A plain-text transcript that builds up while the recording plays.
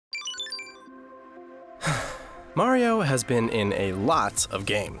Mario has been in a lot of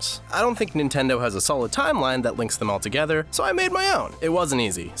games. I don't think Nintendo has a solid timeline that links them all together, so I made my own. It wasn't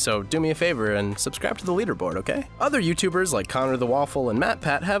easy, so do me a favor and subscribe to the leaderboard, okay? Other YouTubers like Connor the Waffle and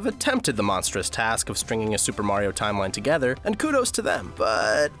MatPat have attempted the monstrous task of stringing a Super Mario timeline together, and kudos to them,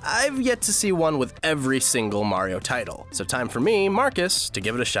 but I've yet to see one with every single Mario title. So time for me, Marcus, to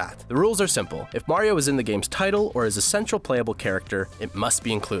give it a shot. The rules are simple. If Mario is in the game's title or is a central playable character, it must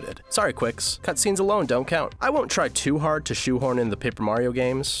be included. Sorry, Quicks, cutscenes alone don't count. I won't try too hard to shoehorn in the Paper Mario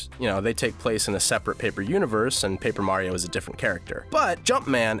games. You know, they take place in a separate Paper universe, and Paper Mario is a different character. But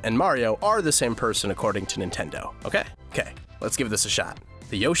Jumpman and Mario are the same person according to Nintendo, okay? Okay, let's give this a shot.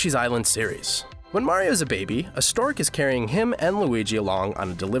 The Yoshi's Island series. When Mario is a baby, a stork is carrying him and Luigi along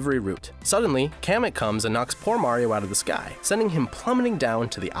on a delivery route. Suddenly, Kamek comes and knocks poor Mario out of the sky, sending him plummeting down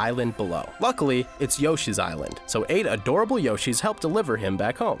to the island below. Luckily, it's Yoshi's Island, so 8 adorable Yoshis help deliver him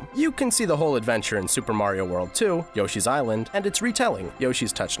back home. You can see the whole adventure in Super Mario World 2, Yoshi's Island, and its retelling,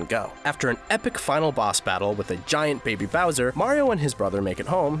 Yoshi's Touch and Go. After an epic final boss battle with a giant baby Bowser, Mario and his brother make it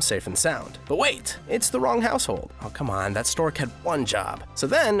home safe and sound. But wait, it's the wrong household. Oh, come on, that stork had one job. So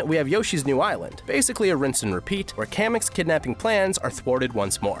then, we have Yoshi's New Island. Basically a rinse and repeat, where Kamek's kidnapping plans are thwarted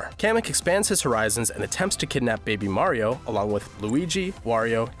once more. Kamek expands his horizons and attempts to kidnap baby Mario, along with Luigi,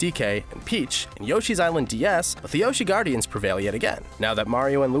 Wario, DK, and Peach, in Yoshi's Island DS, but the Yoshi Guardians prevail yet again. Now that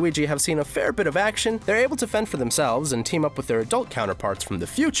Mario and Luigi have seen a fair bit of action, they're able to fend for themselves and team up with their adult counterparts from the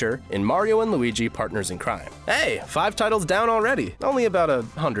future in Mario and Luigi Partners in Crime. Hey, 5 titles down already, only about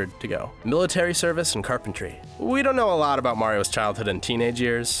 100 to go. Military service and carpentry. We don't know a lot about Mario's childhood and teenage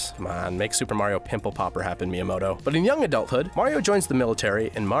years. Come on, make Super Mario Pimple Popper happen, Miyamoto. But in young adulthood, Mario joins the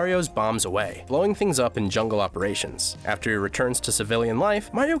military and Mario's bombs away, blowing things up in jungle operations. After he returns to civilian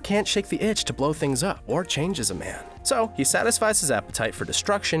life, Mario can't shake the itch to blow things up or change as a man. So, he satisfies his appetite for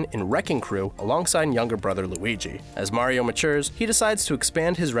destruction in Wrecking Crew alongside younger brother Luigi. As Mario matures, he decides to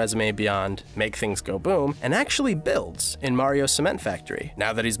expand his resume beyond make things go boom and actually builds in Mario's cement factory.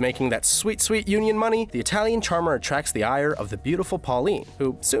 Now that he's making that sweet, sweet union money, the Italian charmer attracts the ire of the beautiful Pauline,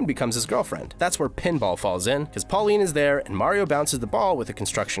 who soon becomes his girlfriend. That's where pinball falls in, because Pauline is there and Mario bounces the ball with a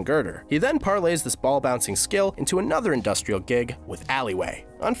construction girder. He then parlays this ball bouncing skill into another industrial gig with Alleyway.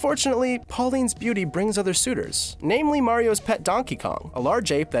 Unfortunately, Pauline's beauty brings other suitors, namely Mario's pet Donkey Kong, a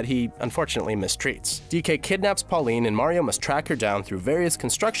large ape that he unfortunately mistreats. DK kidnaps Pauline and Mario must track her down through various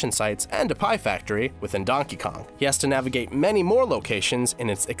construction sites and a pie factory within Donkey Kong. He has to navigate many more locations in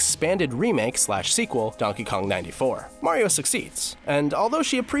its expanded remake/sequel, Donkey Kong 94. Mario succeeds, and although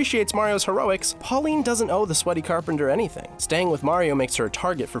she appreciates Mario's heroics, Pauline doesn't owe the sweaty carpenter anything. Staying with Mario makes her a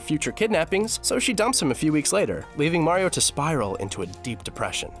target for future kidnappings, so she dumps him a few weeks later, leaving Mario to spiral into a deep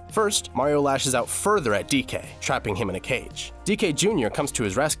depression. First, Mario lashes out further at DK, trapping him in a cage. DK Jr. comes to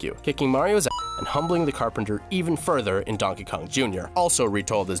his rescue, kicking Mario's ass and humbling the carpenter even further in Donkey Kong Jr., also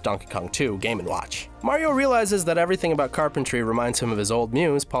retold as Donkey Kong 2 Game & Watch. Mario realizes that everything about carpentry reminds him of his old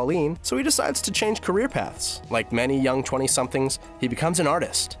muse, Pauline, so he decides to change career paths. Like many young 20-somethings, he becomes an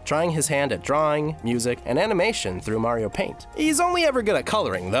artist, trying his hand at drawing, music, and animation through Mario Paint. He's only ever good at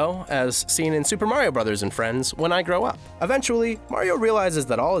coloring, though, as seen in Super Mario Bros. And Friends When I Grow Up. Eventually, Mario realizes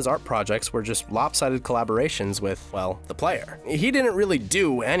that all his art projects were just lopsided collaborations with, well, the player. He didn't really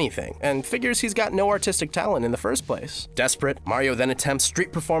do anything, and figures he's got no artistic talent in the first place. Desperate, Mario then attempts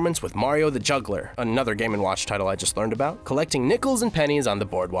street performance with Mario the Juggler, another Game & Watch title I just learned about, collecting nickels and pennies on the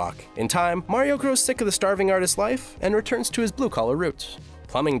boardwalk. In time, Mario grows sick of the starving artist's life and returns to his blue-collar roots.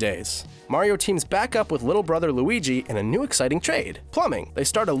 Plumbing days. Mario teams back up with little brother Luigi in a new exciting trade, plumbing. They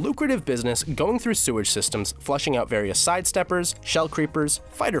start a lucrative business going through sewage systems, flushing out various sidesteppers, shell creepers,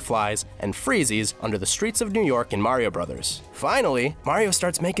 fighter flies, and freezies under the streets of New York in Mario Bros. Finally, Mario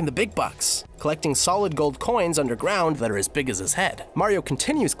starts making the big bucks, collecting solid gold coins underground that are as big as his head. Mario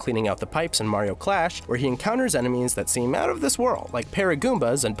continues cleaning out the pipes in Mario Clash, where he encounters enemies that seem out of this world, like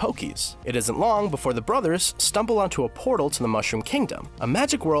Paragoombas and Pokies. It isn't long before the brothers stumble onto a portal to the Mushroom Kingdom, a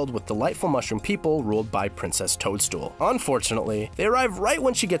magic world with delightful mushroom people ruled by Princess Toadstool. Unfortunately, they arrive right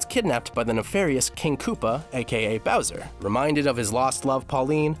when she gets kidnapped by the nefarious King Koopa, aka Bowser. Reminded of his lost love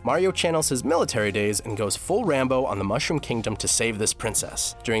Pauline, Mario channels his military days and goes full Rambo on the Mushroom Kingdom to save this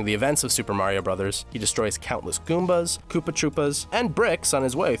princess. During the events of Super Mario Bros., he destroys countless Goombas, Koopa Troopas, and bricks on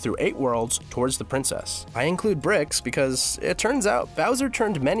his way through 8 worlds towards the princess. I include bricks because it turns out Bowser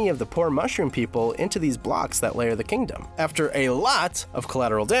turned many of the poor mushroom people into these blocks that layer the kingdom. After a lot of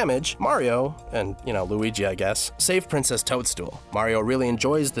collateral damage, Mario, and Luigi I guess, save Princess Toadstool. Mario really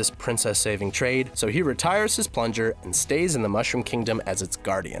enjoys this princess-saving trade, so he retires his plunger and stays in the Mushroom Kingdom as its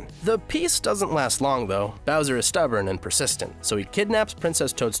guardian. The peace doesn't last long though. Bowser is stubborn and persistent, so he kidnaps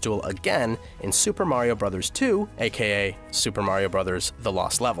Princess Toadstool again in Super Mario Bros. 2, aka Super Mario Bros. The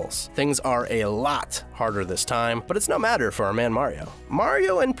Lost Levels. Things are a lot harder this time, but it's no matter for our man Mario.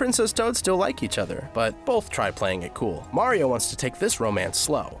 Mario and Princess Toad still like each other, but both try playing it cool. Mario wants to take this romance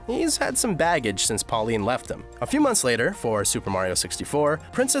slow. He's had some baggage since Pauline left him. A few months later, for Super Mario 64,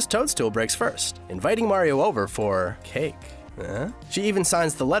 Princess Toadstool breaks first, inviting Mario over for cake. She even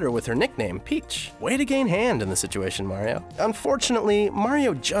signs the letter with her nickname, Peach. Way to gain hand in the situation, Mario. Unfortunately,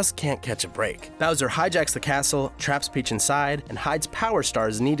 Mario just can't catch a break. Bowser hijacks the castle, traps Peach inside, and hides power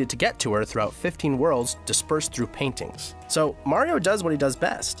stars needed to get to her throughout 15 worlds dispersed through paintings. So Mario does what he does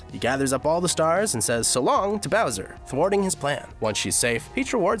best. He gathers up all the stars and says so long to Bowser, thwarting his plan. Once she's safe,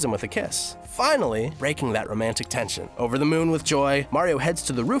 Peach rewards him with a kiss, finally breaking that romantic tension. Over the moon with joy, Mario heads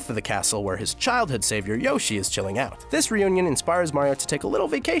to the roof of the castle where his childhood savior Yoshi is chilling out. This reunion inspires Mario to take a little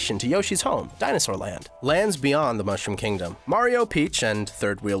vacation to Yoshi's home, Dinosaur Land. Lands beyond the Mushroom Kingdom. Mario, Peach, and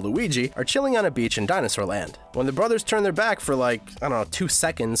third wheel Luigi are chilling on a beach in Dinosaur Land. When the brothers turn their back for like, 2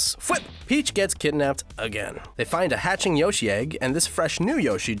 seconds, flip! Peach gets kidnapped again. They find a hatching Yoshi egg, and this fresh new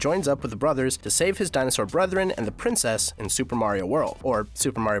Yoshi joins up with the brothers to save his dinosaur brethren and the princess in Super Mario World, or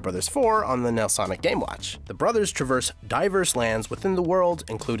Super Mario Bros. 4 on the Nelsonic Game Watch. The brothers traverse diverse lands within the world,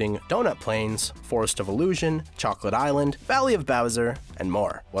 including Donut Plains, Forest of Illusion, Chocolate Island, Valley of Bowser, and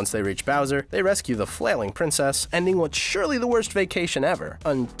more. Once they reach Bowser, they rescue the flailing princess, ending what's surely the worst vacation ever,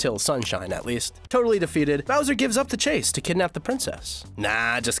 until Sunshine at least. Totally defeated, Bowser gives up the chase to kidnap the princess.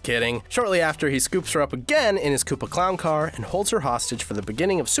 Nah, just kidding. Shortly after, he scoops her up again in his Koopa Clown car and holds her hostage for the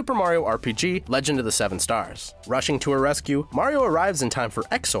beginning of Super Mario RPG Legend of the Seven Stars. Rushing to her rescue, Mario arrives in time for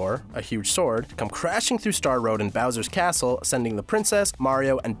Exor, a huge sword, to come crashing through Star Road and Bowser's castle, sending the princess,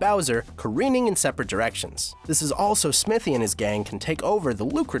 Mario, and Bowser careening in separate directions. This is also Smithy and his gang can take over the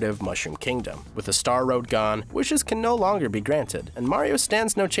lucrative Mushroom Kingdom. With the Star Road gone, wishes can no longer be granted, and Mario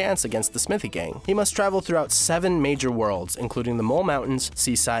stands no chance against the Smithy gang. He must travel throughout 7 major worlds, including the Mole Mountains,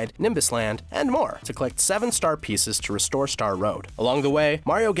 Seaside, Nimbus Land, and more, to collect 7 star pieces to restore Star Road. Along the way,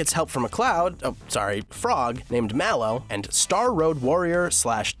 Mario gets help from a frog named Mallow, and Star Road warrior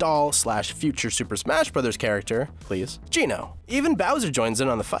 / doll / future Super Smash Bros. Character, please, Geno. Even Bowser joins in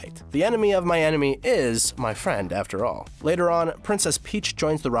on the fight. The enemy of my enemy is my friend, after all. Later on, Princess Peach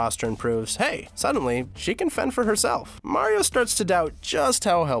joins the roster and proves, hey, suddenly, she can fend for herself. Mario starts to doubt just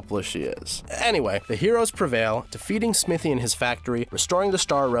how helpless she is. Anyway, the heroes prevail, defeating Smithy and his factory, restoring the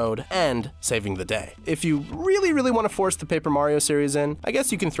Star Road, and saving the day. If you really want to force the Paper Mario series in, I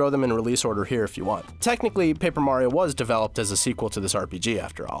guess you can throw them in release order here if you want. Technically, Paper Mario was developed as a sequel to this RPG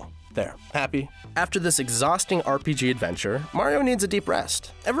after all. There, happy? After this exhausting RPG adventure, Mario needs a deep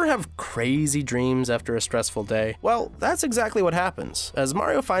rest. Ever have crazy dreams after a stressful day? Well, that's exactly what happens, as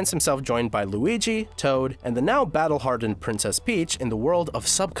Mario finds himself joined by Luigi, Toad, and the now battle-hardened Princess Peach in the world of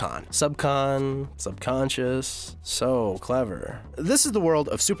Subcon. Subcon, subconscious, so clever. This is the world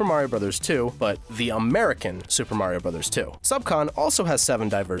of Super Mario Bros. 2, but the American Super Mario Bros. 2. Subcon also has 7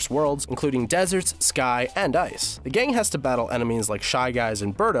 diverse worlds, including deserts, sky, and ice. The gang has to battle enemies like Shy Guys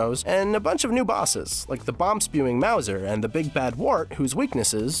and Birdos, and a bunch of new bosses, like the bomb-spewing Mauser and the big bad Wart, whose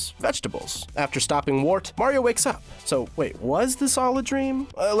weakness is vegetables. After stopping Wart, Mario wakes up. So wait, was this all a dream?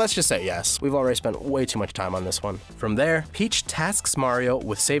 Let's just say yes. We've already spent way too much time on this one. From there, Peach tasks Mario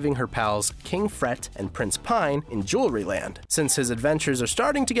with saving her pals King Fret and Prince Pine in Jewelry Land. Since his adventures are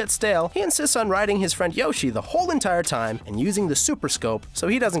starting to get stale, he insists on riding his friend Yoshi the whole entire time and using the Super Scope so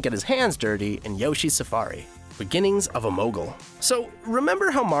he doesn't get his hands dirty in Yoshi's Safari. Beginnings of a mogul. So,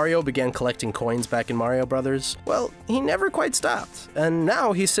 remember how Mario began collecting coins back in Mario Brothers? Well, he never quite stopped, and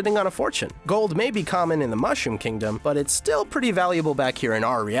now he's sitting on a fortune. Gold may be common in the Mushroom Kingdom, but it's still pretty valuable back here in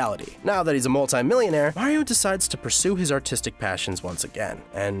our reality. Now that he's a multi-millionaire, Mario decides to pursue his artistic passions once again.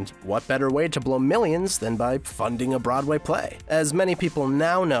 And what better way to blow millions than by funding a Broadway play? As many people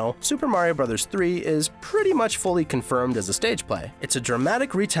now know, Super Mario Bros. 3 is pretty much fully confirmed as a stage play. It's a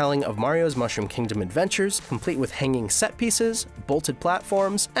dramatic retelling of Mario's Mushroom Kingdom adventures, complete with hanging set pieces, bolted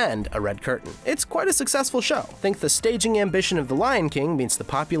platforms, and a red curtain. It's quite a successful show. Think the staging ambition of The Lion King meets the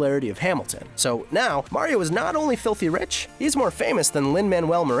popularity of Hamilton. So now, Mario is not only filthy rich, he's more famous than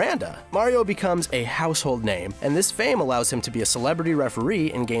Lin-Manuel Miranda. Mario becomes a household name, and this fame allows him to be a celebrity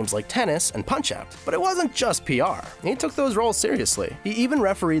referee in games like Tennis and Punch-Out. But it wasn't just PR. He took those roles seriously. He even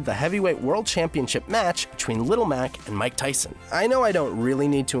refereed the heavyweight world championship match between Little Mac and Mike Tyson. I know I don't really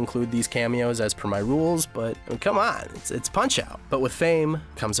need to include these cameos as per my rules, but I mean, come on, it's Punch-Out! But with fame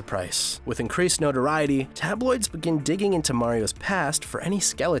comes a price. With increased notoriety, tabloids begin digging into Mario's past for any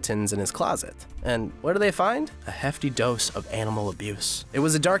skeletons in his closet. And what do they find? A hefty dose of animal abuse. It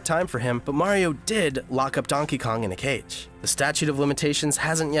was a dark time for him, but Mario did lock up Donkey Kong in a cage. The statute of limitations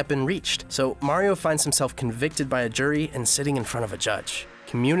hasn't yet been reached, so Mario finds himself convicted by a jury and sitting in front of a judge.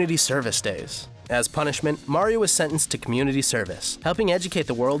 Community service days. As punishment, Mario is sentenced to community service, helping educate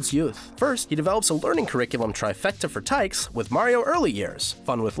the world's youth. First, he develops a learning curriculum trifecta for tykes with Mario Early Years,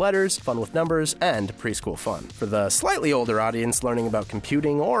 fun with letters, fun with numbers, and preschool fun. For the slightly older audience learning about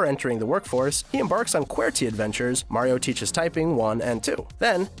computing or entering the workforce, he embarks on QWERTY adventures. Mario teaches typing 1 and 2.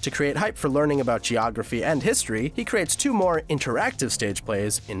 Then, to create hype for learning about geography and history, he creates 2 more interactive stage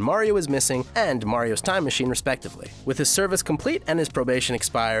plays in Mario is Missing and Mario's Time Machine respectively. With his service complete and his probation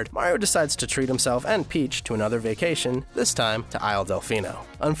expired, Mario decides to treat himself and Peach to another vacation, this time to Isle Delfino.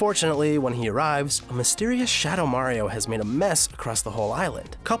 Unfortunately, when he arrives, a mysterious Shadow Mario has made a mess across the whole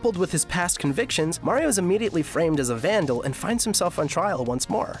island. Coupled with his past convictions, Mario is immediately framed as a vandal and finds himself on trial once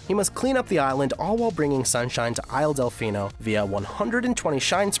more. He must clean up the island, all while bringing sunshine to Isle Delfino via 120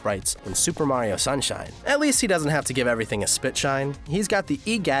 shine sprites in Super Mario Sunshine. At least he doesn't have to give everything a spit shine. He's got the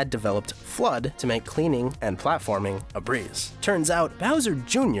EGAD-developed Flood to make cleaning and platforming a breeze. Turns out, Bowser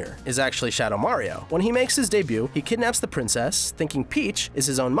Jr. is actually Shadow Mario. When he makes his debut, he kidnaps the princess, thinking Peach is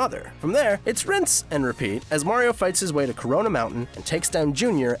his own mother. From there, it's rinse and repeat as Mario fights his way to Corona Mountain and takes down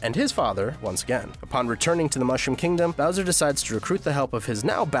Junior and his father once again. Upon returning to the Mushroom Kingdom, Bowser decides to recruit the help of his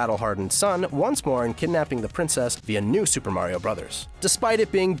now battle-hardened son once more in kidnapping the princess via New Super Mario Bros. Despite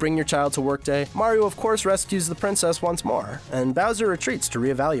it being Bring Your Child to Work Day, Mario of course rescues the princess once more, and Bowser retreats to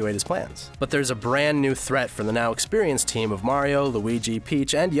reevaluate his plans. But there's a brand new threat for the now experienced team of Mario, Luigi,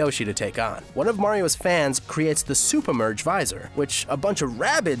 Peach, and Yoshi to take on. One of Mario's fans creates the Super-Merge Visor, which a bunch of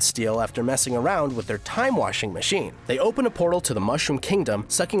Rabbids steal after messing around with their time-washing machine. They open a portal to the Mushroom Kingdom,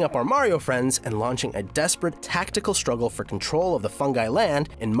 sucking up our Mario friends and launching a desperate tactical struggle for control of the Fungi land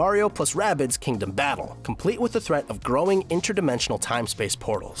in Mario plus Rabbids Kingdom Battle, complete with the threat of growing interdimensional time-space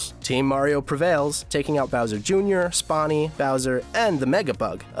portals. Team Mario prevails, taking out Bowser Jr., Spawny, Bowser, and the Mega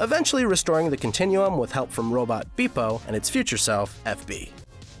Bug, eventually restoring the Continuum with help from Robot Beepo and its future self, FB.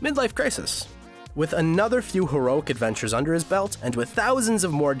 Midlife Crisis. With another few heroic adventures under his belt, and with thousands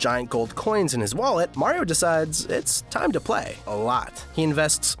of more giant gold coins in his wallet, Mario decides it's time to play. A lot. He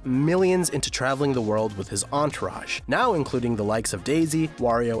invests millions into traveling the world with his entourage, now including the likes of Daisy,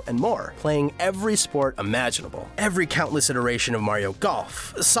 Wario, and more, playing every sport imaginable. Every countless iteration of Mario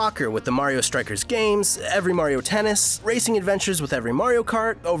Golf, soccer with the Mario Strikers games, every Mario Tennis, racing adventures with every Mario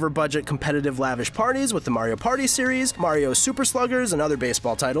Kart, over-budget competitive lavish parties with the Mario Party series, Mario Super Sluggers and other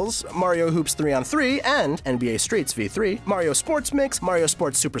baseball titles, Mario Hoops 3-on-3, and NBA Streets V3, Mario Sports Mix, Mario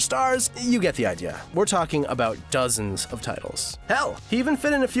Sports Superstars, you get the idea. We're talking about dozens of titles. Hell, he even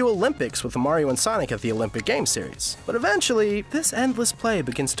fit in a few Olympics with Mario and Sonic at the Olympic Games series. But eventually, this endless play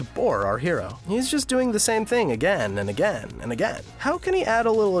begins to bore our hero. He's just doing the same thing again and again and again. How can he add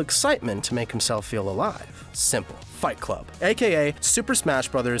a little excitement to make himself feel alive? Simple. Fight Club, aka Super Smash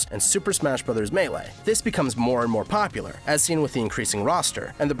Bros. And Super Smash Bros. Melee. This becomes more and more popular, as seen with the increasing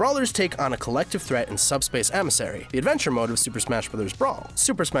roster, and the brawlers take on a collective threat in Subspace Emissary, the adventure mode of Super Smash Bros. Brawl.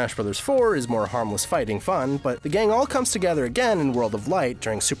 Super Smash Bros. 4 is more harmless fighting fun, but the gang all comes together again in World of Light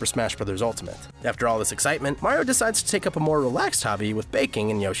during Super Smash Bros. Ultimate. After all this excitement, Mario decides to take up a more relaxed hobby with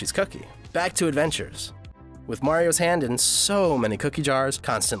baking in Yoshi's Cookie. Back to adventures. With Mario's hand in so many cookie jars,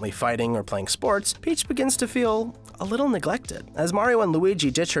 constantly fighting or playing sports, Peach begins to feel a little neglected. As Mario and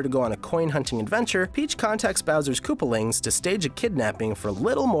Luigi ditch her to go on a coin-hunting adventure, Peach contacts Bowser's Koopalings to stage a kidnapping for a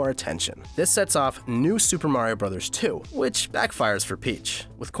little more attention. This sets off New Super Mario Bros. 2, which backfires for Peach.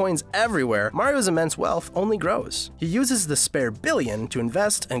 With coins everywhere, Mario's immense wealth only grows. He uses the spare billion to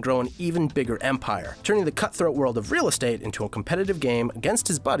invest and grow an even bigger empire, turning the cutthroat world of real estate into a competitive game against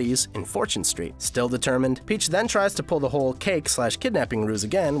his buddies in Fortune Street. Still determined, Peach then tries to pull the whole cake/kidnapping ruse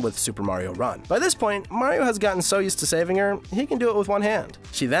again with Super Mario Run. By this point, Mario has gotten so used to saving her, he can do it with one hand.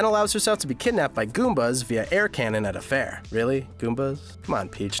 She then allows herself to be kidnapped by Goombas via air cannon at a fair. Really? Goombas? Come on,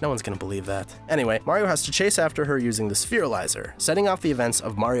 Peach, no one's gonna believe that. Anyway, Mario has to chase after her using the Spheralizer, setting off the events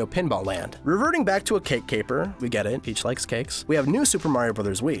of Mario Pinball Land. Reverting back to a cake caper, we get it, Peach likes cakes, we have New Super Mario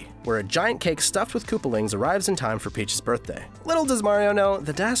Bros. Wii, where a giant cake stuffed with Koopalings arrives in time for Peach's birthday. Little does Mario know,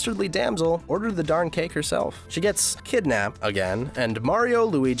 the dastardly damsel ordered the darn cake herself. herself. She gets kidnapped again, and Mario,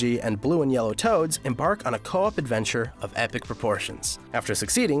 Luigi, and Blue and Yellow Toads embark on a co-op adventure of epic proportions. After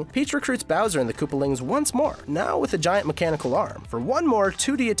succeeding, Peach recruits Bowser and the Koopalings once more, now with a giant mechanical arm, for one more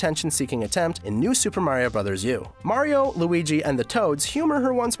 2D attention-seeking attempt in New Super Mario Bros. U. Mario, Luigi, and the Toads humor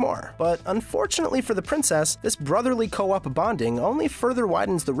her once more, but unfortunately for the princess, this brotherly co-op bonding only further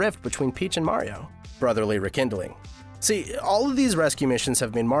widens the rift between Peach and Mario. Brotherly rekindling. See, all of these rescue missions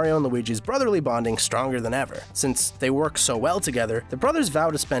have made Mario and Luigi's brotherly bonding stronger than ever. Since they work so well together, the brothers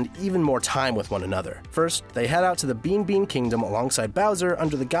vow to spend even more time with one another. First, they head out to the Bean Bean Kingdom alongside Bowser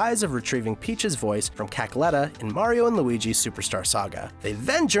under the guise of retrieving Peach's voice from Cackletta in Mario and Luigi's Superstar Saga. They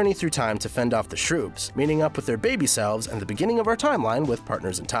then journey through time to fend off the Shroobs, meeting up with their baby selves and the beginning of our timeline with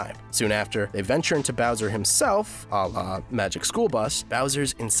Partners in Time. Soon after, they venture into Bowser himself, a la Magic School Bus,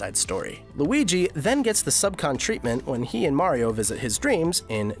 Bowser's Inside Story. Luigi then gets the subcon treatment when he and Mario visit his dreams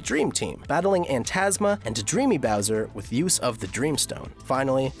in Dream Team, battling Phantasma and Dreamy Bowser with use of the Dreamstone.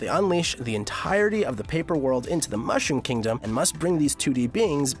 Finally, they unleash the entirety of the paper world into the Mushroom Kingdom and must bring these 2D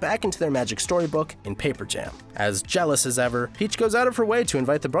beings back into their magic storybook in Paper Jam. As jealous as ever, Peach goes out of her way to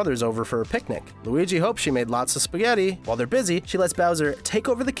invite the brothers over for a picnic. Luigi hopes she made lots of spaghetti. While they're busy, she lets Bowser take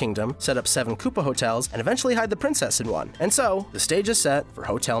over the kingdom, set up 7 Koopa hotels, and eventually hide the princess in one. And so, the stage is set for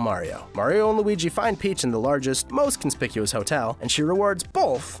Hotel Mario. Mario and Luigi find Peach in the largest, most conspicuous hotel, and she rewards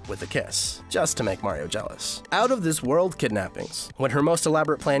both with a kiss, just to make Mario jealous. Out of this world kidnappings. When her most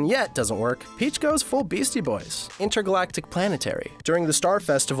elaborate plan yet doesn't work, Peach goes full Beastie Boys, intergalactic planetary. During the Star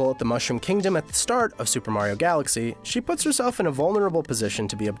Festival at the Mushroom Kingdom at the start of Super Mario Galaxy, she puts herself in a vulnerable position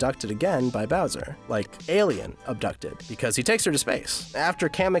to be abducted again by Bowser, like alien abducted, because he takes her to space. After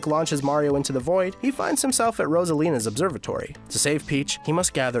Kamek launches Mario into the void, he finds himself at Rosalina's observatory. To save Peach, he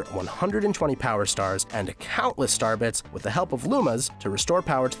must gather 120 power stars and countless star bits with the help of Lumas to restore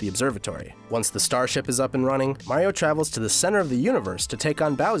power to the observatory. Once the starship is up and running, Mario travels to the center of the universe to take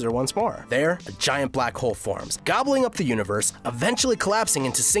on Bowser once more. There, a giant black hole forms, gobbling up the universe, eventually collapsing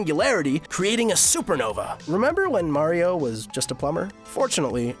into singularity, creating a supernova. Remember when Mario was just a plumber?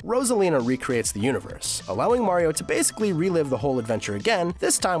 Fortunately, Rosalina recreates the universe, allowing Mario to basically relive the whole adventure again,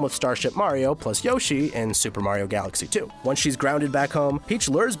 this time with Starship Mario plus Yoshi in Super Mario Galaxy 2. Once she's grounded back home, Peach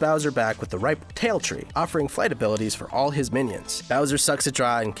lures Bowser back with the ripe tail tree, offering flight abilities for all his minions. Bowser sucks it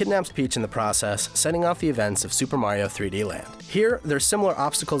dry and kidnaps Peach in the process, setting off the events of Super Mario 3D Land. Here, there's similar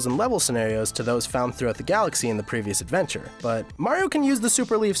obstacles and level scenarios to those found throughout the galaxy in the previous adventure, but Mario can use the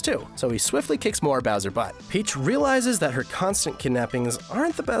Super Leaves too, so he swiftly kicks more Bowser butt. Peach realizes that her constant kidnappings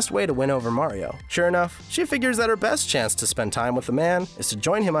aren't the best way to win over Mario. Sure enough, she figures that her best chance to spend time with the man is to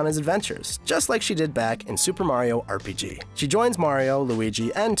join him on his adventures, just like she did back in Super Mario RPG. She joins Mario,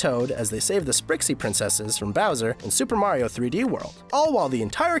 Luigi, and Toad as they save the Sprixie princesses from Bowser in Super Mario 3D World, all while the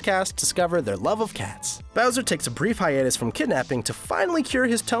entire cast discover their love of cats. Bowser takes a brief hiatus from kidnapping to finally cure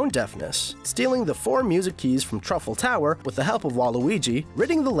his tone deafness, stealing the 4 music keys from Truffle Tower with the help of Waluigi,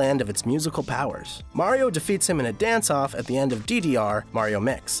 ridding the land of its musical powers. Mario defeats him in a dance-off at the end of DDR Mario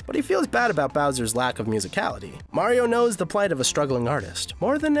Mix, but he feels bad about Bowser's lack of musicality. Mario knows the plight of a struggling artist,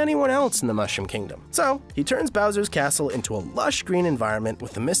 more than anyone else in the Mushroom Kingdom. So, he turns Bowser's castle into a lush green environment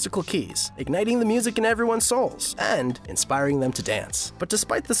with the mystical keys, igniting the music in everyone's souls, and inspiring them to dance. But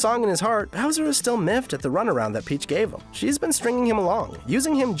despite the song in his heart, Bowser is still miffed at the runaround that Peach gave him. She's been stringing him along,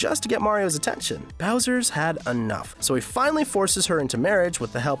 using him just to get Mario's attention. Bowser's had enough, so he finally forces her into marriage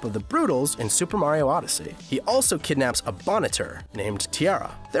with the help of the Broodals in Super Mario Odyssey. He also kidnaps a Bonitor named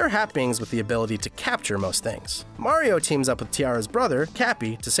Tiara. They're hat beings with the ability to capture most things. Mario teams up with Tiara's brother,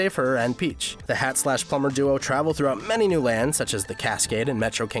 Cappy, to save her and Peach. The hat-slash-plumber duo travel throughout many new lands, such as the Cascade and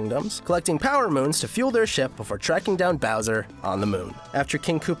Metro Kingdoms, collecting power moons to fuel their ship before tracking down Bowser on the moon. After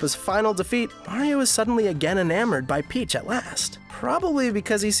King Koopa's final defeat, Mario is suddenly again enamored by Peach at last. Probably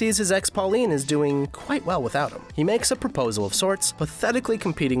because he sees his ex Pauline is doing quite well without him. He makes a proposal of sorts, pathetically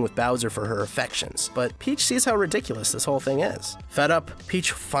competing with Bowser for her affections, but Peach sees how ridiculous this whole thing is. Fed up,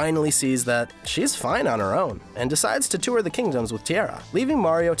 Peach finally sees that she's fine on her own, and decides to tour the kingdoms with Tiara, leaving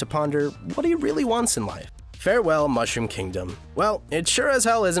Mario to ponder what he really wants in life. Farewell, Mushroom Kingdom. Well, it sure as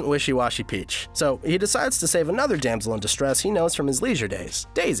hell isn't wishy-washy Peach, so he decides to save another damsel in distress he knows from his leisure days,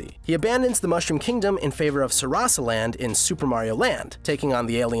 Daisy. He abandons the Mushroom Kingdom in favor of Sarasa Land in Super Mario Land, taking on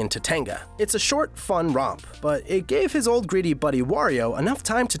the alien Tatanga. It's a short, fun romp, but it gave his old greedy buddy Wario enough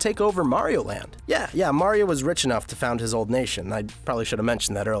time to take over Mario Land. Yeah, Mario was rich enough to found his old nation. I probably should have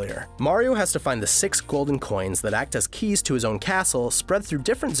mentioned that earlier. Mario has to find the 6 golden coins that act as keys to his own castle, spread through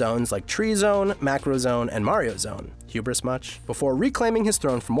different zones like Tree Zone, Macro Zone, and Mario Zone. Hubris much? Before reclaiming his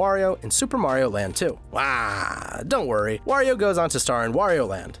throne from Wario in Super Mario Land 2. Ah, don't worry, Wario goes on to star in Wario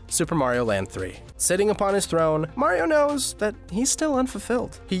Land, Super Mario Land 3. Sitting upon his throne, Mario knows that he's still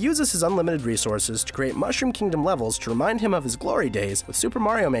unfulfilled. He uses his unlimited resources to create Mushroom Kingdom levels to remind him of his glory days with Super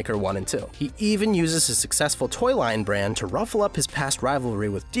Mario Maker 1 and 2. He even uses his successful toy line brand to ruffle up his past rivalry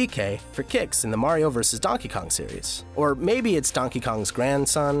with DK for kicks in the Mario vs. Donkey Kong series. Or maybe it's Donkey Kong's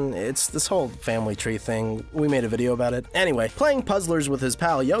grandson, it's this whole family tree thing, we made a video about it. Anyway, playing puzzlers with his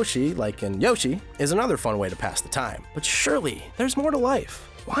pal Yoshi, like in Yoshi, is another fun way to pass the time. But surely, there's more to life.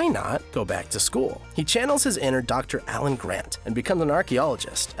 Why not go back to school? He channels his inner Dr. Alan Grant and becomes an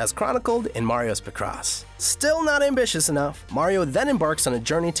archaeologist, as chronicled in Mario's Picross. Still not ambitious enough, Mario then embarks on a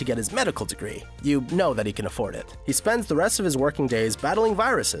journey to get his medical degree. You know that he can afford it. He spends the rest of his working days battling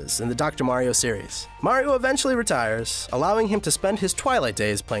viruses in the Dr. Mario series. Mario eventually retires, allowing him to spend his twilight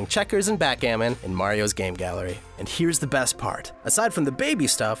days playing checkers and backgammon in Mario's game gallery. And here's the best part. Aside from the baby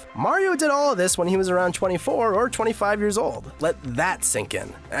stuff, Mario did all of this when he was around 24 or 25 years old. Let that sink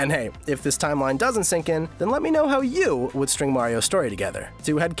in. And hey, if this timeline doesn't sink in, then let me know how you would string Mario's story together.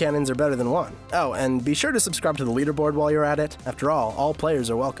 2 headcanons are better than 1. Oh, and be sure to subscribe to the leaderboard while you're at it. After all players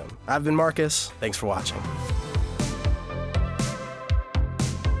are welcome. I've been Marcus. Thanks for watching.